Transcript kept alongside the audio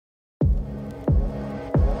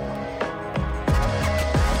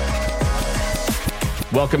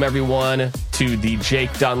Welcome, everyone, to the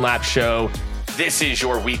Jake Dunlap Show. This is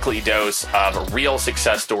your weekly dose of real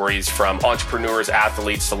success stories from entrepreneurs,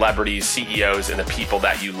 athletes, celebrities, CEOs, and the people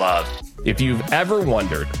that you love. If you've ever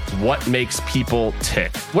wondered what makes people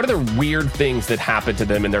tick, what are the weird things that happened to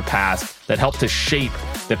them in their past that help to shape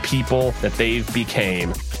the people that they've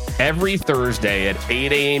became, every Thursday at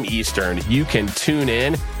 8 a.m. Eastern, you can tune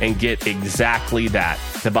in and get exactly that.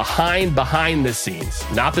 The behind the scenes,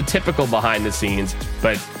 not the typical behind the scenes,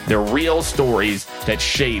 but the real stories that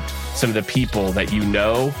shaped some of the people that you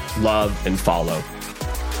know, love, and follow.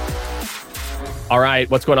 All right,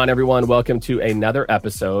 what's going on, everyone? Welcome to another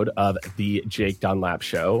episode of the Jake Dunlap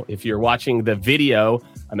Show. If you're watching the video,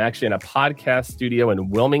 I'm actually in a podcast studio in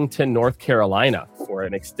Wilmington, North Carolina for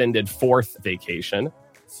an extended fourth vacation.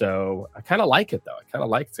 So I kind of like it, though. I kind of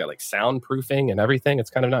like it. It's got like soundproofing and everything. It's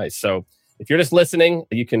kind of nice. So if you're just listening,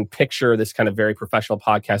 you can picture this kind of very professional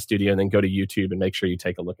podcast studio and then go to YouTube and make sure you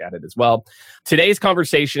take a look at it as well. Today's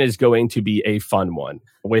conversation is going to be a fun one.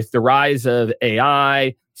 With the rise of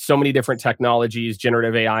AI, so many different technologies,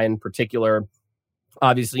 generative AI in particular.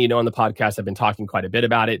 Obviously, you know, on the podcast, I've been talking quite a bit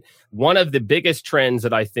about it. One of the biggest trends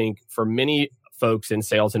that I think for many folks in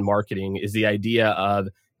sales and marketing is the idea of,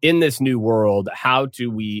 in this new world, how do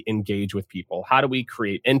we engage with people? How do we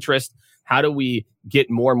create interest? How do we get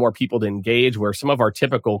more and more people to engage where some of our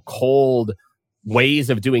typical cold ways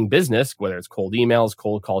of doing business, whether it's cold emails,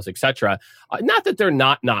 cold calls, etc., not that they're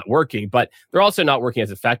not working, but they're also not working as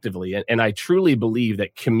effectively. And I truly believe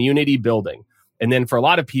that community building, and then for a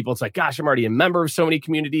lot of people, it's like, gosh, I'm already a member of so many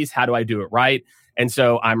communities. How do I do it right? And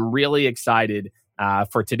so I'm really excited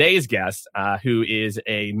for today's guest, who is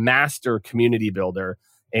a master community builder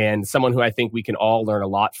and someone who I think we can all learn a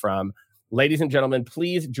lot from. Ladies and gentlemen,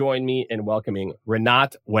 please join me in welcoming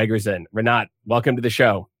Renat Wegrzyn. Renat, welcome to the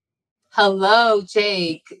show. Hello,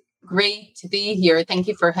 Jake. Great to be here. Thank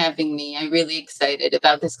you for having me. I'm really excited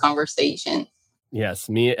about this conversation. Yes,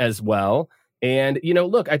 me as well. And, you know,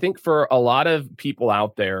 look, I think for a lot of people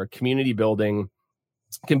out there, community building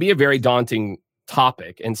can be a very daunting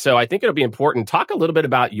topic. And so I think it'll be important. Talk a little bit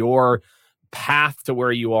about your path to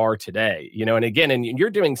where you are today, you know, and again, and you're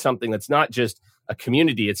doing something that's not just a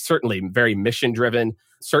community. It's certainly very mission driven,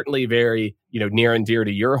 certainly very, you know, near and dear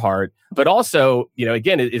to your heart, but also, you know,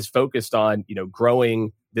 again, it is focused on, you know,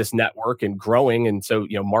 growing this network and growing. And so,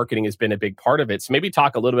 you know, marketing has been a big part of it. So maybe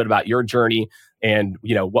talk a little bit about your journey and,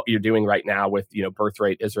 you know, what you're doing right now with, you know,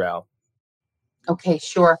 Birthright Israel. Okay,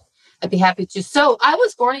 sure. I'd be happy to. So I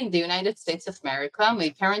was born in the United States of America.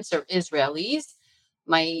 My parents are Israelis.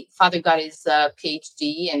 My father got his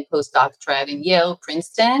PhD and postdoctorate in Yale,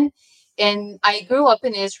 Princeton. And I grew up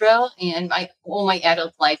in Israel, and all my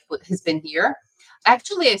adult life has been here.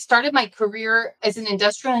 Actually, I started my career as an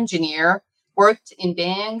industrial engineer, worked in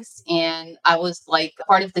banks, and I was like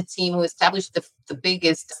part of the team who established the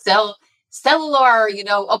biggest cellular, you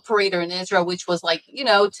know, operator in Israel, which was like, you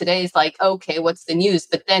know, today's like, okay, what's the news?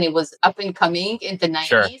 But then it was up and coming in the 90s.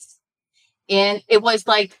 Sure. And it was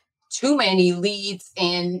like too many leads,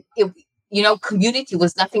 and you know, community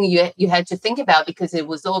was nothing you had to think about because it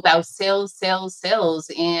was all about sales.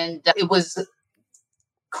 And it was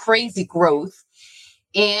crazy growth.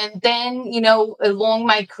 And then, you know, along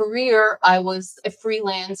my career, I was a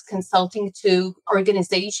freelance consulting to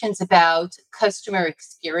organizations about customer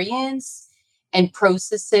experience and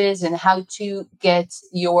processes and how to get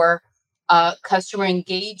your customer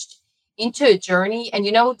engaged into a journey. And,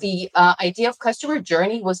 you know, the idea of customer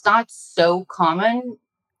journey was not so common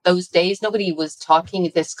those days. Nobody was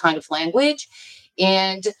talking this kind of language.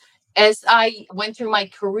 And as I went through my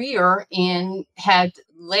career and had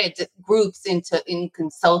led groups in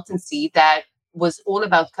consultancy that was all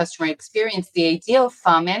about customer experience, the idea of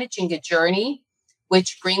managing a journey,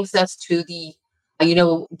 which brings us to the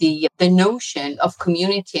notion of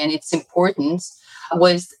community and its importance,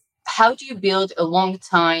 was how do you build a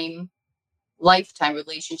lifetime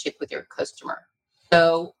relationship with your customer?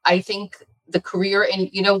 So I think the career and,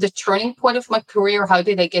 you know, the turning point of my career, how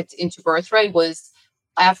did I get into Birthright, was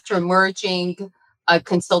after merging a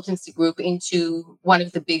consultancy group into one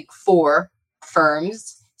of the big four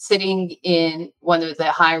firms, sitting in one of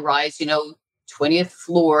the high rise, you know, 20th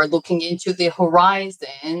floor, looking into the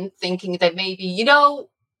horizon, thinking that maybe, you know,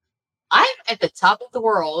 I'm at the top of the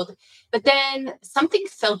world, but then something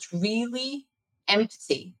felt really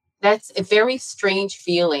empty. That's a very strange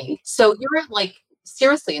feeling. So you're like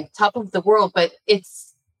seriously on top of the world, but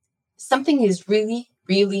it's something is really,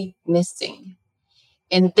 really missing.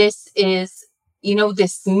 And this is, you know,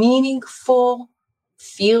 this meaningful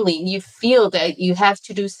feeling. You feel that you have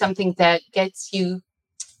to do something that gets you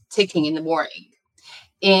ticking in the morning.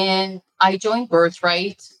 And I joined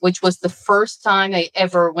Birthright, which was the first time I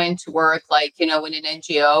ever went to work, like, in an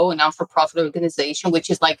NGO, a non-for-profit organization, which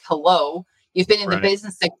is like, hello, you've been in the Right.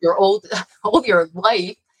 business sector all your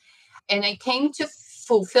life. And I came to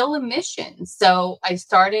fulfill a mission. So I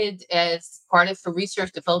started as part of a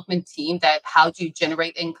research development team that how do you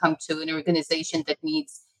generate income to an organization that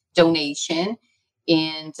needs donation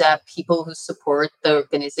and people who support the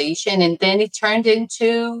organization. And then it turned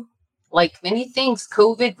into, like many things,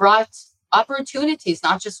 COVID brought opportunities,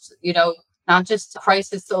 not just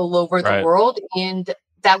crisis all over the Right. world. And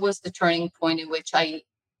that was the turning point in which I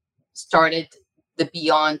started the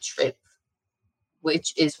Beyond trip,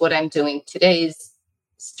 which is what I'm doing today, is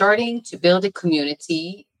starting to build a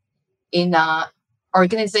community in an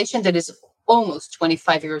organization that is almost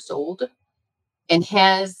 25 years old and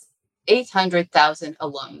has 800,000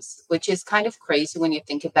 alums, which is kind of crazy when you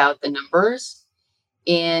think about the numbers.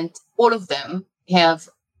 And all of them have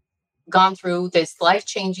gone through this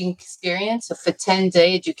life-changing experience of a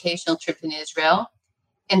 10-day educational trip in Israel.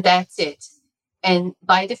 And that's it. And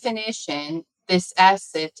by definition, this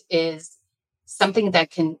asset is something that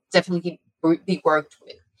can definitely be worked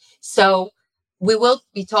with. So we will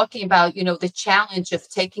be talking about, the challenge of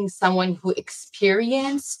taking someone who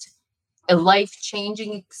experienced a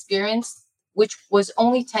life-changing experience, which was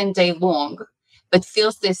only 10-day long, but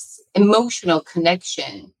feels this emotional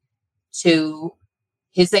connection to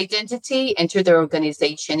his identity and to their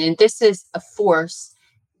organization. And this is a force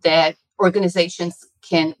that organizations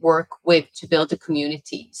can work with to build a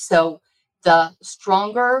community. So the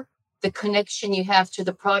stronger the connection you have to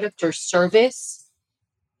the product or service,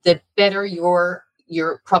 the better your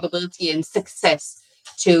probability and success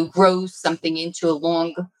to grow something into a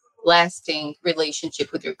long lasting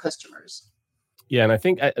relationship with your customers. Yeah. And I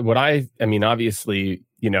think obviously,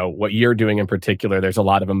 what you're doing in particular, there's a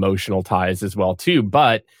lot of emotional ties as well too,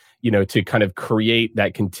 but, to kind of create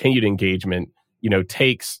that continued engagement,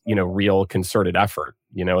 takes, real concerted effort.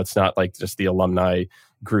 It's not like just the alumni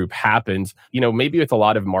group happens. Maybe with a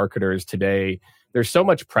lot of marketers today, there's so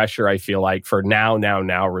much pressure, I feel like, for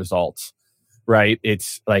now results, right?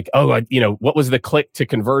 It's like, what was the click to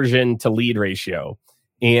conversion to lead ratio?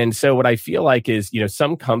 And so what I feel like is,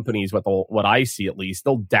 some companies, what I see at least,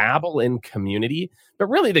 they'll dabble in community, but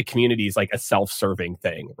really the community is like a self-serving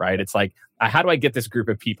thing, right? It's like, how do I get this group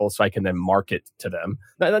of people so I can then market to them?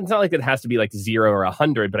 It's not like it has to be like 0 or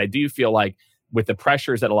 100, but I do feel like with the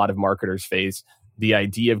pressures that a lot of marketers face, the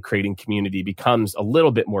idea of creating community becomes a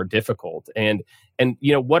little bit more difficult. And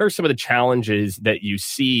what are some of the challenges that you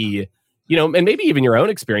see, and maybe even your own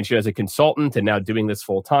experience, as a consultant and now doing this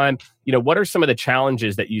full time, what are some of the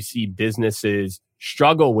challenges that you see businesses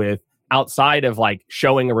struggle with outside of like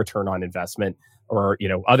showing a return on investment or,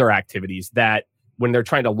 other activities that when they're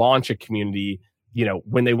trying to launch a community,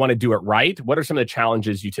 when they want to do it right, what are some of the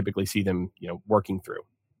challenges you typically see them, working through?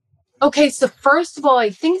 Okay, so first of all, I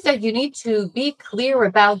think that you need to be clear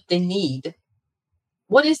about the need.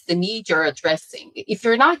 What is the need you're addressing? If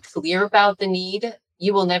you're not clear about the need,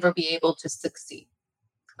 you will never be able to succeed.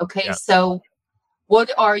 Okay, Yeah. so what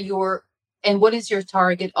is your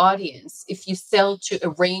target audience? If you sell to a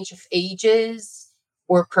range of ages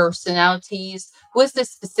or personalities, who is the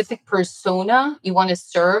specific persona you want to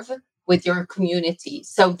serve with your community?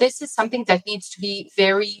 So this is something that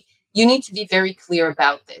you need to be very clear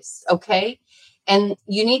about this, okay? And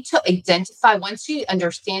you need to identify, once you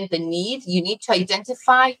understand the need, you need to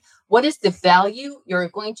identify what is the value you're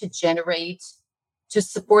going to generate to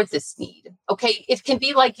support this need. Okay, it can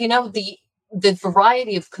be like, the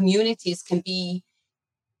variety of communities can be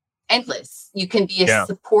endless. You can be a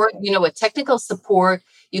support, a technical support.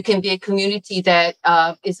 You can be a community that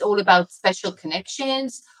is all about special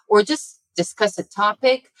connections or just discuss a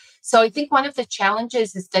topic. So I think one of the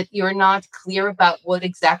challenges is that you're not clear about what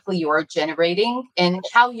exactly you're generating and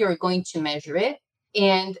how you're going to measure it.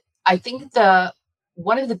 And I think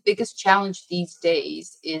one of the biggest challenge these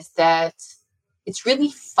days is that it's really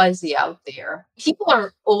fuzzy out there. People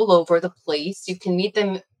are all over the place. You can meet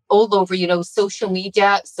them all over, social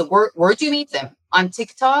media. So where do you meet them? On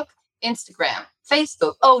TikTok, Instagram,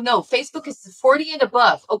 Facebook. Oh no, Facebook is 40 and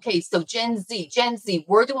above. Okay, so Gen Z,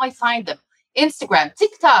 where do I find them? Instagram,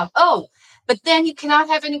 TikTok. Oh, but then you cannot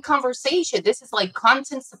have any conversation. This is like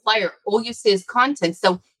content supplier. All you see is content.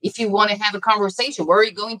 So if you want to have a conversation, where are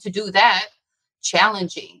you going to do that?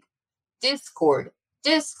 Challenging. Discord,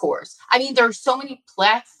 discourse. I mean, there are so many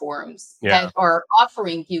platforms that are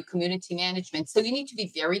offering you community management. So you need to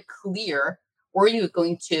be very clear where you're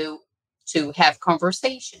going to have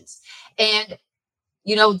conversations. And,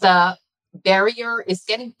 the barrier is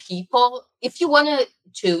getting people, if you want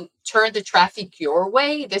to turn the traffic your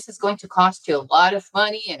way, this is going to cost you a lot of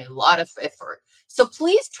money and a lot of effort. So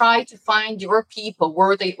please try to find your people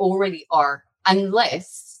where they already are,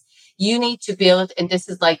 unless you need to build, and this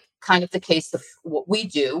is like kind of the case of what we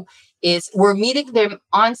do, is we're meeting them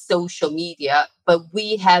on social media, but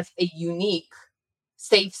we have a unique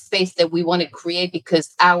safe space that we want to create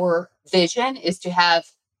because our vision is to have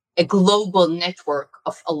a global network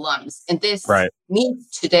of alums. And this Right. means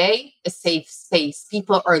today a safe space.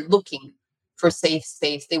 People are looking for safe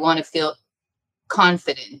space. They want to feel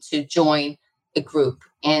confident to join a group.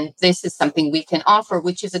 And this is something we can offer,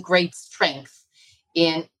 which is a great strength.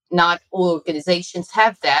 And not all organizations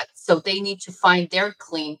have that. So they need to find their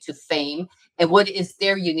claim to fame and what is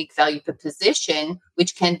their unique value proposition,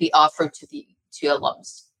 which can be offered to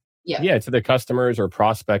alums. Yeah, to the customers or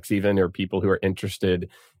prospects even, or people who are interested,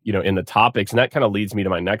 in the topics. And that kind of leads me to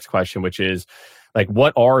my next question, which is like,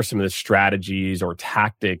 what are some of the strategies or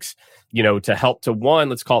tactics, to help to one,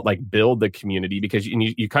 let's call it like build the community? Because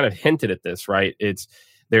you kind of hinted at this, right?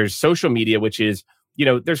 There's social media, which is,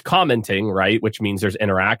 there's commenting, right? Which means there's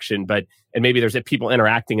interaction, and maybe there's people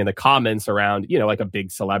interacting in the comments around, like a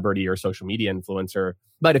big celebrity or social media influencer.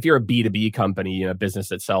 But if you're a B2B company, a business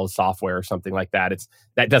that sells software or something like that,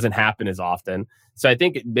 that doesn't happen as often. So I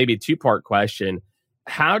think maybe a two-part question.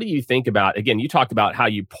 How do you think about, again, you talked about how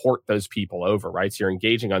you port those people over, right? So you're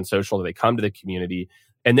engaging on social, they come to the community,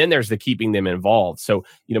 and then there's the keeping them involved. So,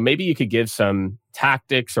 maybe you could give some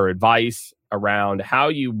tactics or advice around how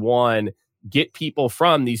you, get people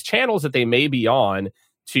from these channels that they may be on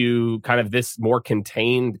to kind of this more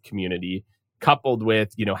contained community, coupled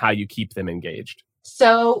with, how you keep them engaged.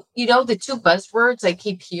 So, the two buzzwords I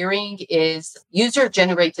keep hearing is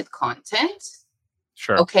user-generated content.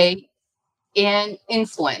 Sure. Okay. And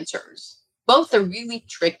influencers. Both are really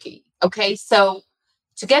tricky. Okay. So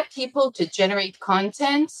to get people to generate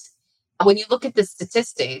content, when you look at the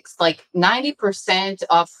statistics, like 90%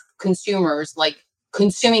 of consumers, like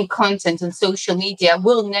consuming content on social media,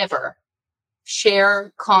 will never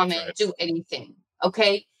share, comment, Right. do anything.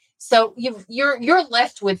 Okay. So you're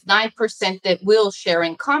left with 9% that will share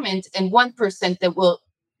and comment and 1% that will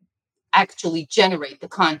actually generate the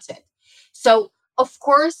content. So of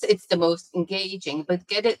course it's the most engaging, but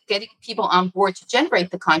getting people on board to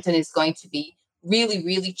generate the content is going to be really,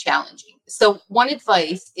 really challenging. So one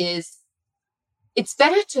advice is it's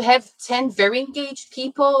better to have 10 very engaged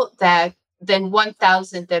people than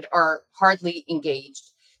 1,000 that are hardly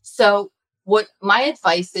engaged. So what my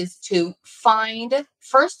advice is to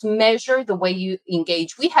first measure the way you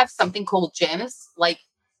engage. We have something called GEMS, like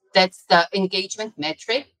that's the engagement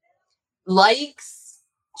metric. Likes,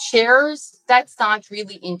 shares, that's not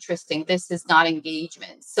really interesting. This is not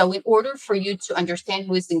engagement. So in order for you to understand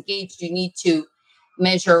who is engaged, you need to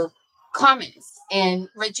measure comments and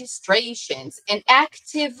registrations and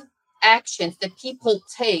active actions that people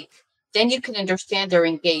take. Then you can understand they're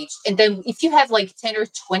engaged. And then if you have like 10 or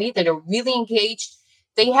 20 that are really engaged,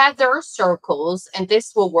 they have their circles and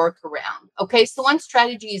this will work around. Okay, so one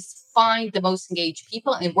strategy is find the most engaged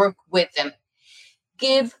people and work with them.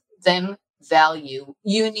 Give them value.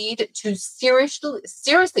 You need to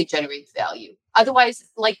seriously generate value. Otherwise,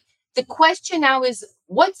 like the question now is,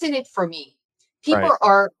 what's in it for me? People Right.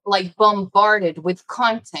 are like bombarded with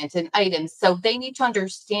content and items. So they need to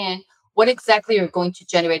understand what exactly you're going to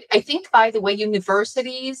generate. I think, by the way,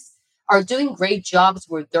 universities are doing great jobs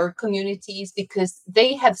with their communities because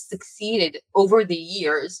they have succeeded over the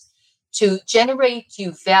years to generate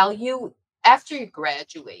you value after you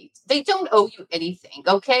graduate. They don't owe you anything,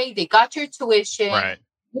 okay? They got your tuition, Right.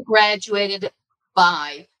 you graduated,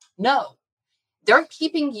 bye. No, they're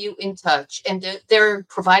keeping you in touch and they're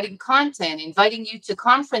providing content, inviting you to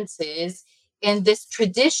conferences. And this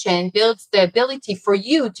tradition builds the ability for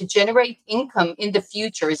you to generate income in the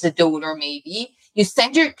future as a donor, maybe. You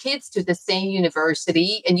send your kids to the same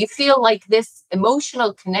university and you feel like this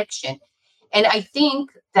emotional connection. And I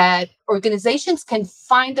think that organizations can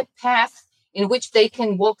find a path in which they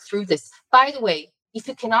can walk through this. By the way, if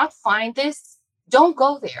you cannot find this, don't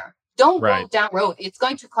go there. Don't go Right. down road. It's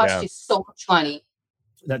going to cost Yeah. you so much money.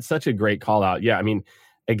 That's such a great call out. Yeah. I mean,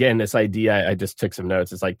 again, this idea, I just took some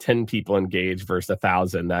notes. It's like 10 people engaged versus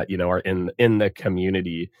 1,000 that, are in the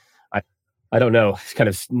community. I don't know, kind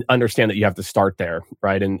of understand that you have to start there,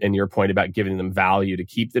 right? And your point about giving them value to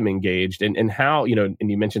keep them engaged and how, and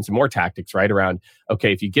you mentioned some more tactics, right? Around,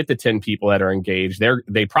 okay, if you get the 10 people that are engaged,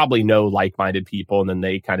 they probably know like-minded people and then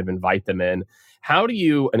they kind of invite them in. How do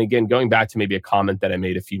you, and again, going back to maybe a comment that I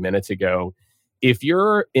made a few minutes ago, if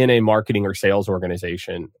you're in a marketing or sales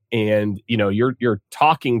organization and you're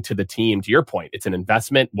talking to the team, to your point, it's an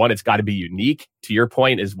investment. One, it's got to be unique. To your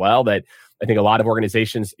point as well, that I think a lot of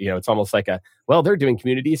organizations, it's almost like they're doing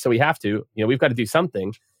community, so we have to, we've got to do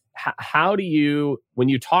something. How do you, when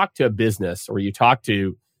you talk to a business or you talk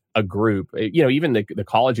to a group, even the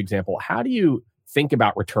college example, how do you think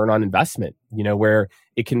about return on investment, where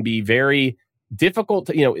it can be very difficult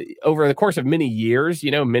to, over the course of many years,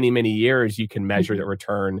 many years, you can measure the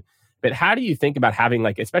return. But how do you think about having,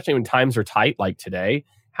 like, especially when times are tight, like today,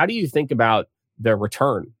 how do you think about the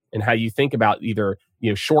return and how you think about either,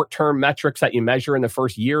 short-term metrics that you measure in the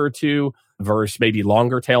first year or two versus maybe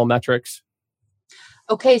longer tail metrics?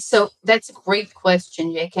 Okay, so that's a great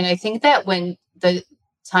question, Jake. And I think that when the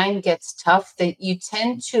time gets tough, that you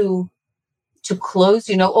tend to close,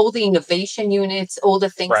 all the innovation units, all the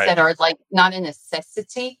things Right. that are like not a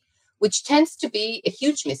necessity, which tends to be a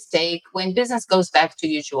huge mistake when business goes back to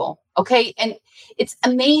usual. Okay. And it's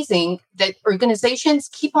amazing that organizations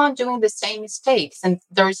keep on doing the same mistakes and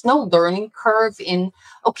there's no learning curve in,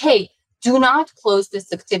 okay, do not close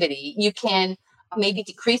this activity. You can maybe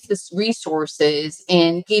decrease the resources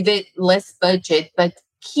and give it less budget, but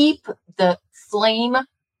keep the flame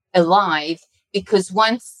alive, because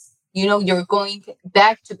once you're going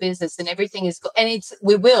back to business and everything is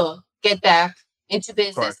we will get back into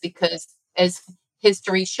business because as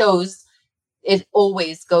history shows, it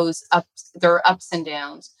always goes up. There are ups and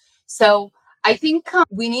downs. So I think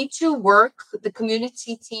we need to work, the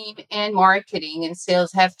community team and marketing and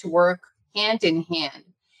sales have to work hand in hand,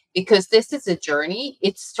 because this is a journey.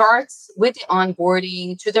 It starts with the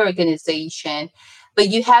onboarding to the organization, but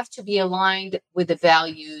you have to be aligned with the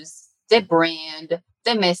values, the brand,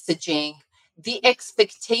 the messaging, the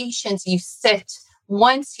expectations you set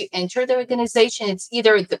once you enter the organization. It's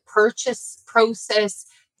either the purchase process,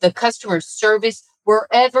 the customer service,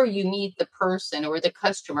 wherever you meet the person or the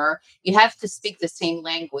customer, you have to speak the same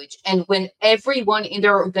language. And when everyone in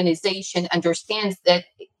their organization understands that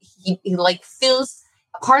he feels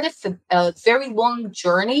part of a very long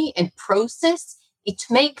journey and process, it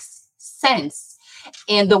makes sense.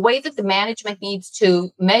 And the way that the management needs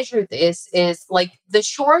to measure this is like the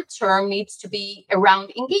short term needs to be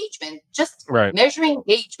around engagement, just measure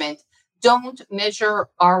engagement. Don't measure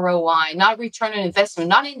ROI, not return on investment,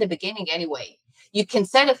 not in the beginning anyway. You can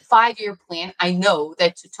set a 5-year plan. I know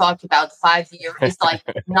that to talk about 5-year is like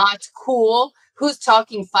not cool. Who's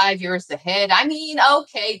talking 5 years ahead? I mean,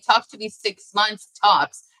 okay, talk to me 6 months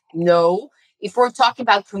tops. No, if we're talking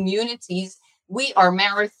about communities, we are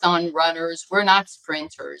marathon runners. We're not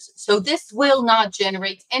sprinters. So this will not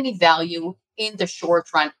generate any value in the short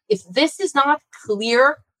run. If this is not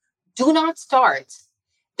clear, do not start.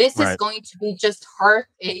 This is going to be just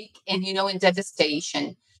heartache and, and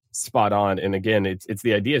devastation. Spot on. And again, it's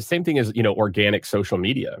the idea, same thing as, organic social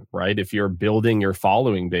media, right? If you're building your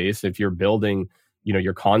following base, if you're building,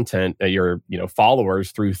 your content, your,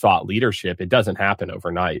 followers through thought leadership, it doesn't happen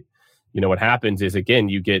overnight. What happens is, again,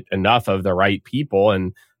 you get enough of the right people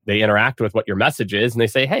and they interact with what your message is and they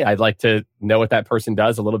say, hey, I'd like to know what that person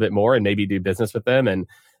does a little bit more and maybe do business with them. And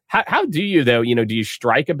how do you, though, do you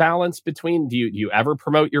strike a balance between, do you ever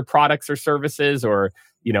promote your products or services, or,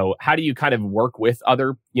 how do you kind of work with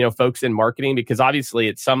other, folks in marketing? Because obviously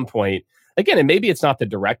at some point, again, and maybe it's not the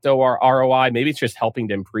direct ROI, maybe it's just helping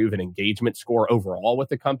to improve an engagement score overall with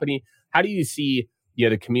the company. How do you see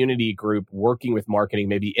the community group working with marketing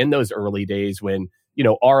maybe in those early days when,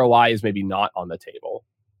 ROI is maybe not on the table?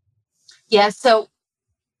 Yeah. So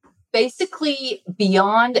basically,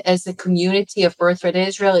 Beyond as a community of Birthright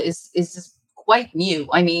Israel is quite new.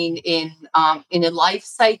 I mean, in a life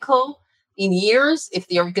cycle, in years, if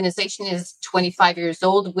the organization is 25 years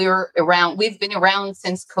old, we've been around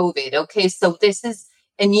since COVID. Okay. So this is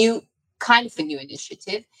a new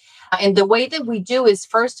initiative. And the way that we do is,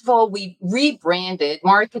 first of all, we rebranded.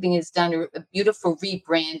 Marketing has done a beautiful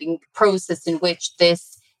rebranding process in which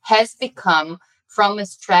this has become from a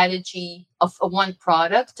strategy of a one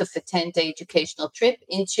product of a 10-day educational trip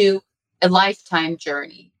into a lifetime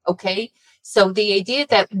journey. Okay. So the idea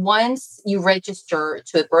that once you register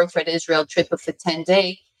to a Birthright Israel trip of a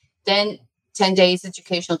 10-day, then 10 days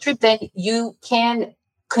educational trip, then you can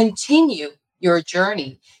continue your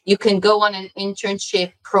journey. You can go on an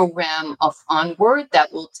internship program of Onward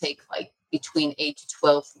that will take like between 8 to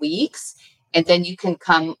 12 weeks. And then you can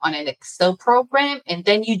come on an Excel program, and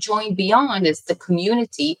then you join Beyond as the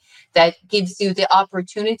community that gives you the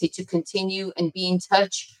opportunity to continue and be in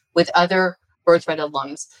touch with other Birthright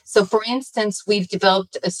alums. So for instance, we've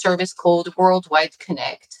developed a service called Worldwide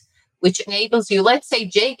Connect, which enables you, let's say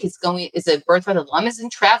Jake is a Birthright alum, is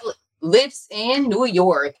in travel lives in New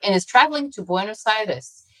York and is traveling to Buenos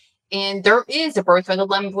Aires. And there is a Birthright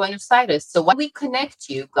alum in Buenos Aires. So why don't we connect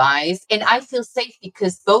you guys? And I feel safe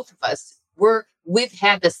because both of us we've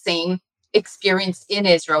had the same experience in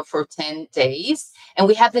Israel for 10 days. And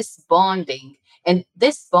we have this bonding. And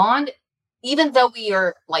this bond, even though we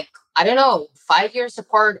are like, I don't know, 5 years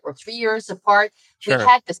apart or 3 years apart, we Sure.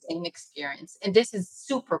 had the same experience. And this is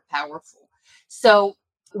super powerful. So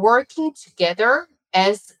working together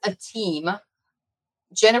as a team,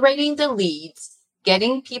 generating the leads,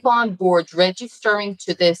 getting people on board, registering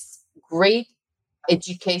to this great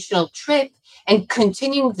educational trip and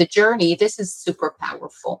continuing the journey, this is super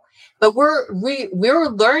powerful. But we're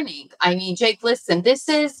learning. I mean, Jake, listen,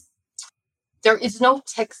 there is no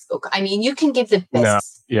textbook. I mean, you can give the No.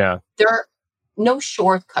 best. Yeah. There are no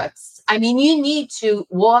shortcuts. I mean, you need to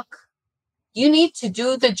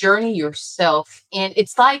do the journey yourself. And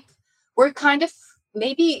it's like we're kind of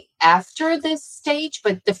maybe after this stage,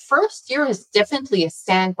 but the first year is definitely a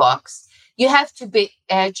sandbox. You have to be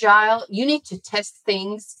agile. You need to test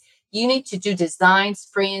things. You need to do design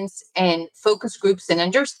sprints and focus groups and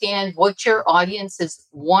understand what your audiences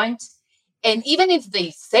want. And even if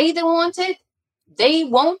they say they want it, they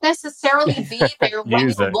won't necessarily be there when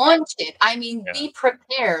you launch it. I mean, be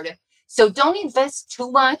prepared. So don't invest too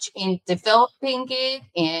much in developing it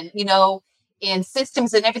and, in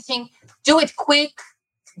systems and everything. Do it quick,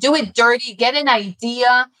 do it dirty, get an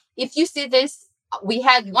idea. If you see this, we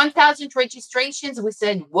had 1,000 registrations. We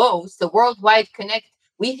said, whoa, so Worldwide Connect,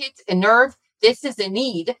 we hit a nerve. This is a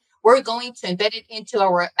need. We're going to embed it into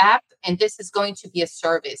our app, and this is going to be a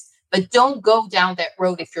service. But don't go down that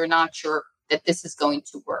road if you're not sure that this is going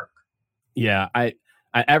to work. Yeah, I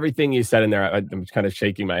everything you said in there, I'm kind of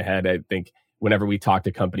shaking my head. I think whenever we talk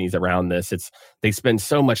to companies around this, they spend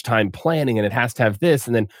so much time planning, and it has to have this,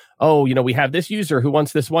 and then we have this user who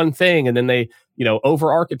wants this one thing, and then they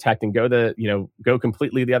over architect and go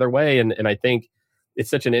completely the other way. And I think it's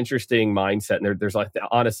such an interesting mindset. And there's like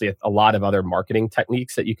honestly a lot of other marketing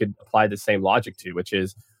techniques that you could apply the same logic to, which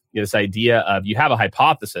is this idea of you have a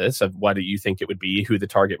hypothesis of what you think it would be, who the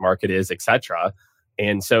target market is, etc.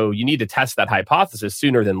 And so you need to test that hypothesis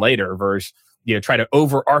sooner than later versus try to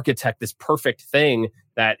over architect this perfect thing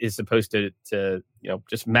that is supposed to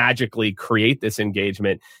just magically create this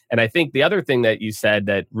engagement. And I think the other thing that you said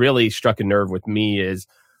that really struck a nerve with me is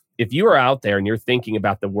if you are out there and you're thinking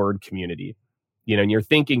about the word community, and you're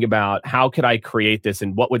thinking about how could I create this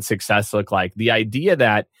and what would success look like, the idea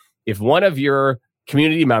that if one of your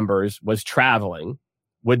community members was traveling,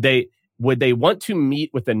 would they want to meet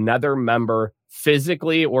with another member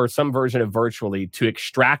physically or some version of virtually to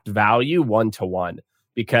extract value one-to-one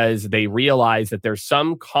because they realize that there's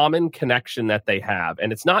some common connection that they have.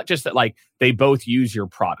 And it's not just that like they both use your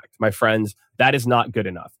product. My friends, that is not good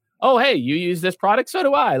enough. Oh, hey, you use this product? So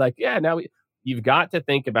do I. Like, yeah, you've got to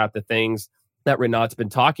think about the things that Renat's been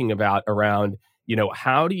talking about around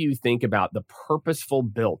how do you think about the purposeful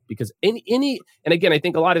build? Because and again, I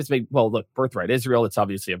think a lot is look, Birthright Israel, it's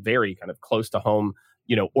obviously a very kind of close to home,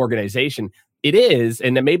 organization. It is,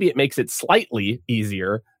 and then maybe it makes it slightly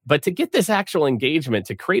easier, but to get this actual engagement,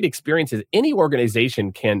 to create experiences, any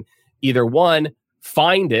organization can either one,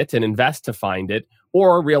 find it and invest to find it,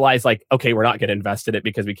 or realize like, okay, we're not going to invest in it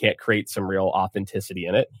because we can't create some real authenticity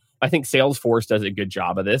in it. I think Salesforce does a good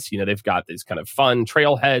job of this. They've got these kind of fun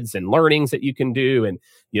trailheads and learnings that you can do. And,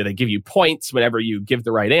 they give you points whenever you give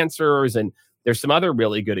the right answers. And there's some other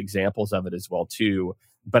really good examples of it as well, too.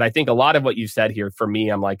 But I think a lot of what you said here, for me,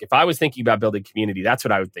 I'm like, if I was thinking about building community, that's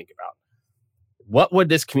what I would think about. What would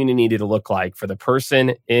this community need to look like for the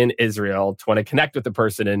person in Israel to want to connect with the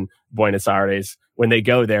person in Buenos Aires when they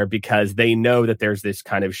go there because they know that there's this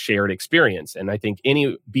kind of shared experience? And I think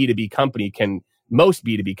most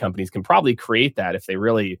B2B companies can probably create that if they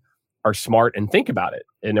really are smart and think about it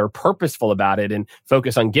and are purposeful about it and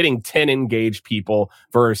focus on getting 10 engaged people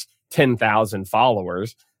versus 10,000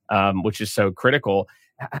 followers, which is so critical.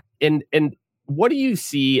 And what do you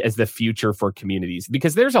see as the future for communities?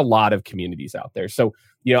 Because there's a lot of communities out there. So,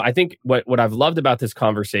 I think what I've loved about this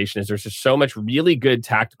conversation is there's just so much really good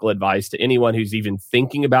tactical advice to anyone who's even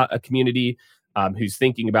thinking about a community, who's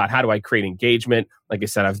thinking about how do I create engagement? Like I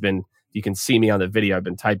said, you can see me on the video. I've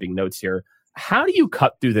been typing notes here. How do you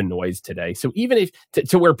cut through the noise today? So even if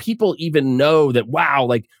to where people even know that, wow,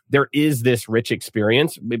 like there is this rich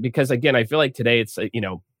experience, because again, I feel like today it's,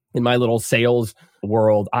 in my little sales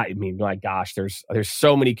world, I mean, my gosh, there's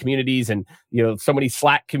so many communities and, so many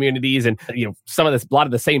Slack communities and, a lot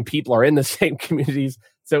of the same people are in the same communities.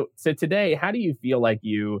 So today, how do you feel like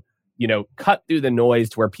you cut through the noise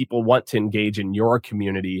to where people want to engage in your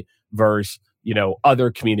community versus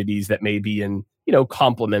other communities that may be in,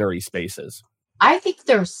 complementary spaces? I think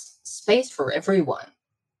there's space for everyone.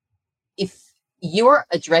 If you're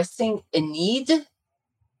addressing a need,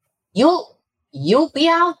 you'll be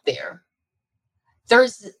out there.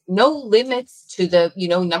 There's no limits to the,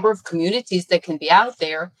 number of communities that can be out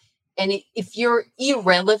there. And if you're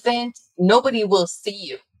irrelevant, nobody will see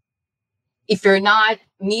you. If you're not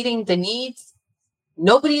meeting the needs,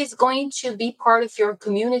 nobody is going to be part of your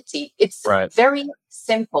community. It's Right. very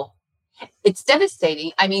simple. It's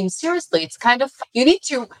devastating. I mean, seriously, it's kind of, you need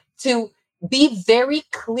to be very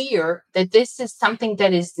clear that this is something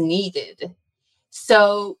that is needed.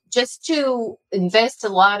 So just to invest a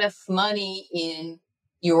lot of money in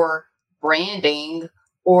your branding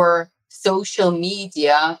or social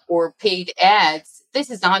media or paid ads, this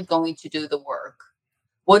is not going to do the work.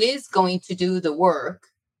 What is going to do the work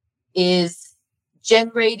is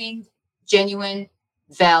generating genuine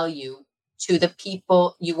value to the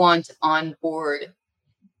people you want on board.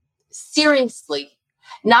 Seriously,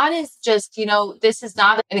 not as just, this is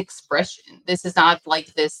not an expression. This is not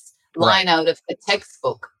like this line out of a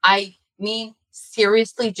textbook. I mean,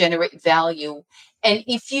 seriously generate value. And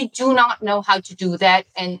if you do not know how to do that,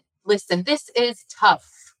 and listen, this is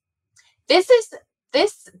tough. This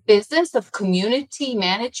business of community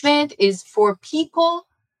management is for people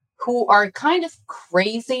who are kind of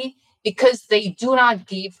crazy because they do not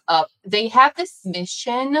give up. They have this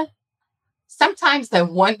mission. Sometimes I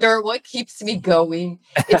wonder what keeps me going.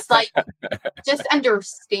 It's like just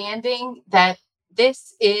understanding that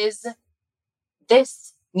this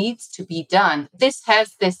needs to be done. This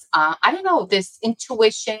has this, this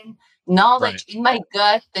intuition, knowledge in my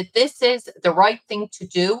gut that this is the right thing to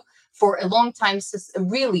do for a long time,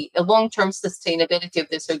 really a long-term sustainability of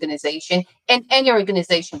this organization and any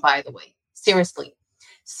organization, by the way, seriously.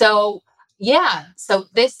 So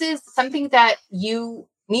this is something that you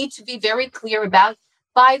need to be very clear about.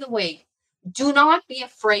 By the way, do not be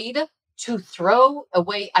afraid to throw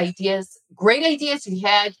away ideas, great ideas you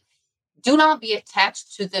had. Do not be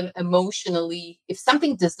attached to them emotionally. If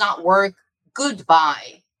something does not work,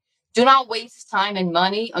 goodbye. Do not waste time and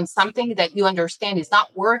money on something that you understand is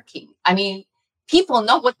not working. I mean, people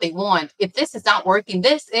know what they want. If this is not working,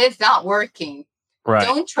 this is not working. Right.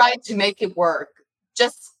 Don't try to make it work.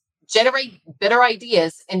 Just generate better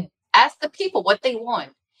ideas and ask the people what they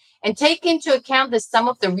want. And take into account that some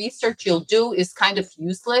of the research you'll do is kind of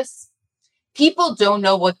useless. People don't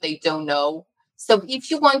know what they don't know. So if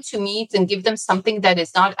you want to meet and give them something that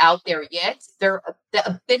is not out there yet, the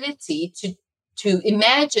ability to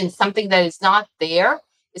imagine something that is not there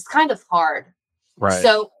is kind of hard. Right.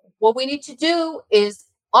 So what we need to do is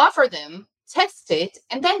offer them, test it,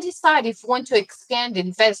 and then decide if you want to expand,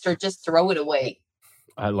 invest, or just throw it away.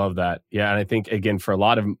 I love that. Yeah. And I think, again, for a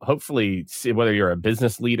lot of, hopefully, whether you're a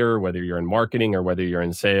business leader, whether you're in marketing or whether you're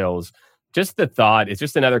in sales, just the thought is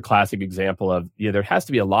just another classic example of, there has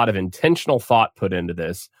to be a lot of intentional thought put into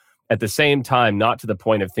this. At the same time, not to the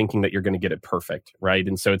point of thinking that you're going to get it perfect, right?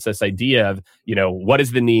 And so it's this idea of, what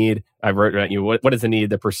is the need? I wrote, what is the need,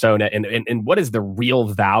 the persona, and what is the real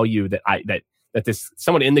value that this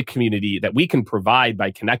someone in the community that we can provide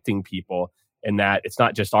by connecting people, and that it's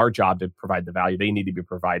not just our job to provide the value, they need to be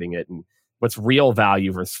providing it. And what's real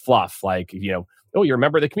value versus fluff, like, you're a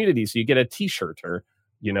member of the community, so you get a t-shirt or,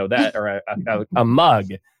 that, or a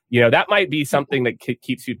mug. That might be something that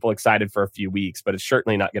keeps people excited for a few weeks, but it's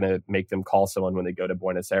certainly not going to make them call someone when they go to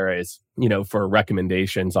Buenos Aires, for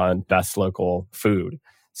recommendations on best local food.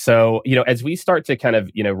 So, as we start to kind of,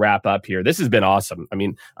 wrap up here, this has been awesome. I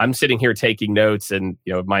mean, I'm sitting here taking notes, and,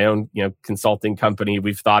 my own, consulting company,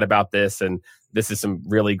 we've thought about this, and this is some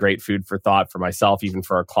really great food for thought for myself, even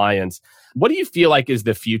for our clients. What do you feel like is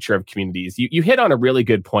the future of communities? You hit on a really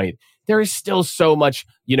good point. There is still so much,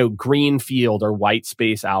 green field or white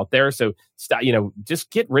space out there. So, just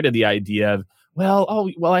get rid of the idea of, I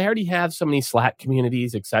already have so many Slack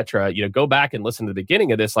communities, et cetera. Go back and listen to the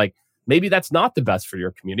beginning of this. Like, maybe that's not the best for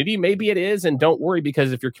your community. Maybe it is. And don't worry,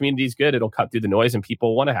 because if your community is good, it'll cut through the noise and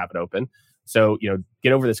people want to have it open. So,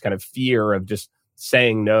 get over this kind of fear of just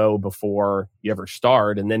saying no before you ever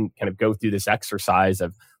start, and then kind of go through this exercise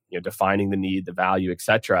of, defining the need, the value, et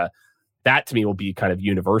cetera. That to me will be kind of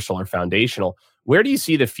universal or foundational. Where do you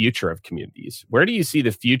see the future of communities? Where do you see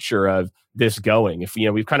the future of this going? If,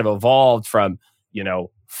 we've kind of evolved from,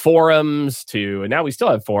 forums to, and now we still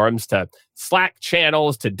have forums, to Slack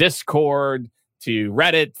channels, to Discord, to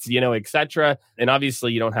Reddit, et cetera. And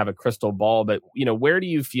obviously you don't have a crystal ball, but, where do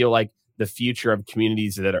you feel like the future of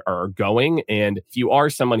communities that are going? And if you are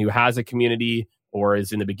someone who has a community or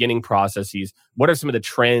is in the beginning processes, what are some of the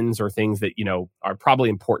trends or things that, are probably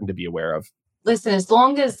important to be aware of? Listen, as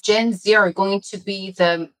long as Gen Z are going to be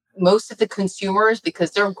the most of the consumers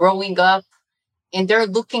because they're growing up and they're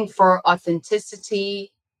looking for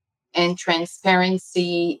authenticity and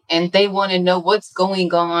transparency, and they want to know what's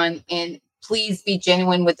going on, and please be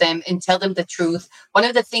genuine with them and tell them the truth. One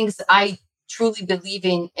of the things I truly believe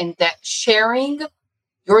in, and that sharing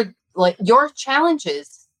your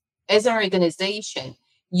challenges as an organization,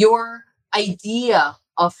 your idea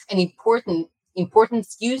of an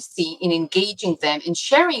importance you see in engaging them and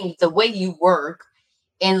sharing the way you work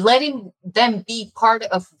and letting them be part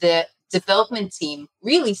of the development team.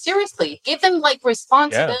 Really, seriously, give them like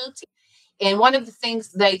responsibility. Yeah. And one of the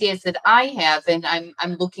things, the ideas that I have, and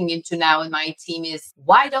I'm looking into now in my team is,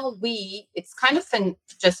 why don't we? It's kind of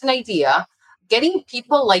just an idea, getting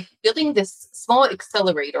people like building this small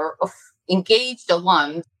accelerator of engaged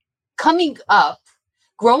alums coming up,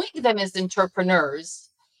 growing them as entrepreneurs,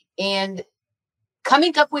 and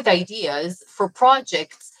coming up with ideas for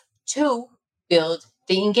projects to build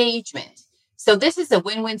the engagement. So this is a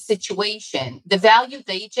win-win situation. The value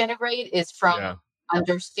they generate is from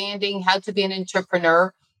understanding how to be an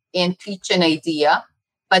entrepreneur and pitch an idea.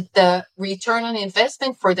 But the return on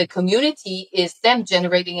investment for the community is them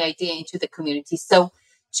generating idea into the community. So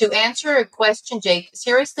to answer your question, Jake,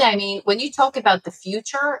 seriously, I mean, when you talk about the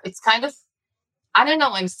future, it's kind of, I don't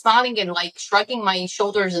know, I'm smiling and like shrugging my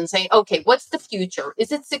shoulders and saying, okay, what's the future?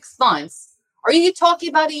 Is it 6 months? Are you talking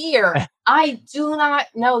about a year? I do not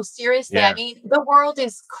know. Seriously, I mean, the world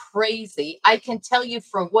is crazy. I can tell you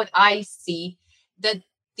from what I see that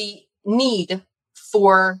the need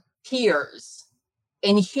for peers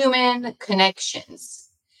and human connections,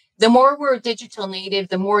 the more we're digital native,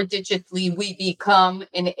 the more digitally we become.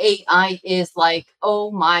 And AI is like,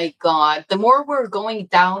 oh my God, the more we're going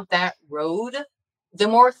down that road, the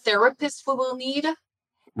more therapists we will need,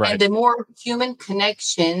 and the more human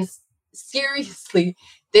connections. Seriously,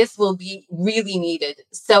 this will be really needed.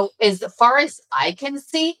 So as far as I can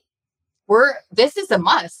see, this is a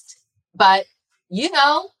must. But,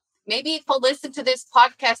 maybe if I'll listen to this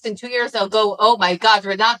podcast in 2 years, I'll go, oh my God,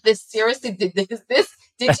 Renat, this seriously, did you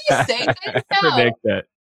say this? No. Predict it.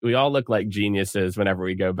 We all look like geniuses whenever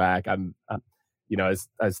we go back. I was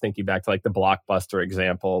thinking back to like the Blockbuster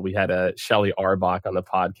example. We had a Shelley Arbach on the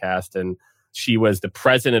podcast, and she was the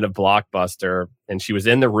president of Blockbuster, and she was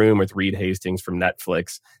in the room with Reed Hastings from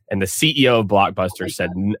Netflix. And the CEO of Blockbuster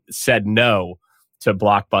said no to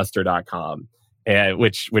Blockbuster.com, and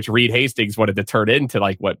which Reed Hastings wanted to turn into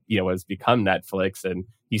like what has become Netflix. And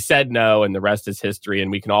he said no, and the rest is history.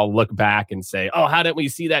 And we can all look back and say, oh, how didn't we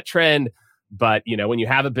see that trend? But when you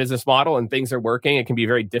have a business model and things are working, it can be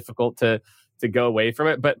very difficult to go away from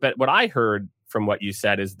it. But what I heard from what you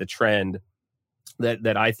said is the trend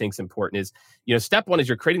that I think is important is, step one is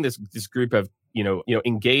you're creating this group of,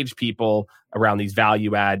 engaged people around these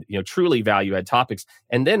value add, truly value add topics.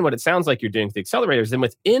 And then what it sounds like you're doing with the accelerators, then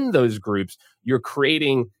within those groups, you're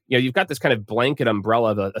creating, you've got this kind of blanket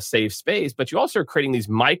umbrella of a safe space, but you also are creating these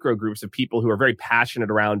micro groups of people who are very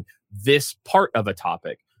passionate around this part of a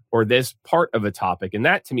topic or this part of a topic. And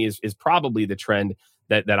that to me is probably the trend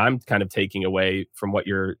that I'm kind of taking away from what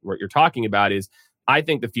you're talking about. Is I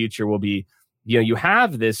think the future will be, you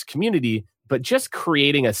have this community, but just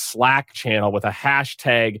creating a Slack channel with a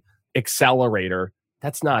hashtag accelerator,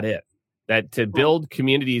 that's not it. That to build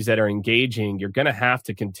communities that are engaging, you're going to have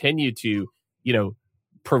to continue to,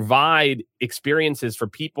 provide experiences for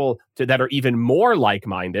people that are even more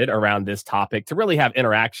like-minded around this topic to really have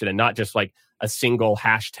interaction and not just like a single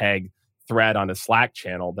hashtag thread on a Slack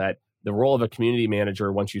channel. That the role of a community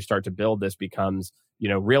manager, once you start to build this, becomes,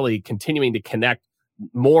 really continuing to connect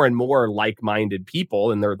more and more like-minded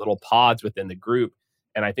people in their little pods within the group.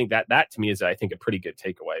 And I think that to me is, I think, a pretty good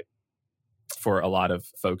takeaway for a lot of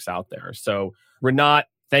folks out there. So Renat,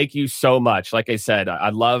 thank you so much. Like I said, I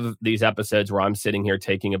love these episodes where I'm sitting here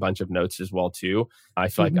taking a bunch of notes as well too. I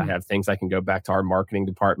feel like I have things I can go back to our marketing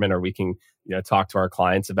department, or we can, talk to our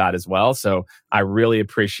clients about as well. So I really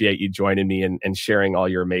appreciate you joining me and sharing all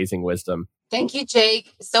your amazing wisdom. Thank you,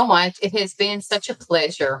 Jake, so much. It has been such a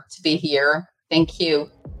pleasure to be here. Thank you.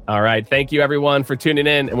 All right. Thank you, everyone, for tuning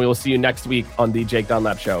in, and we will see you next week on The Jake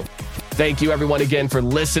Dunlap Show. Thank you, everyone, again for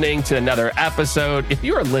listening to another episode. If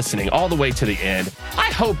you are listening all the way to the end,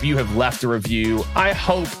 I hope you have left a review. I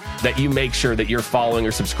hope that you make sure that you're following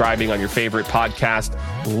or subscribing on your favorite podcast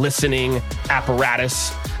listening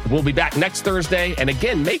apparatus. We'll be back next Thursday. And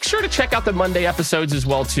again, make sure to check out the Monday episodes as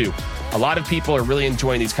well, too. A lot of people are really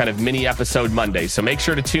enjoying these kind of mini episode Mondays. So make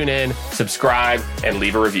sure to tune in, subscribe, and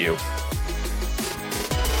leave a review.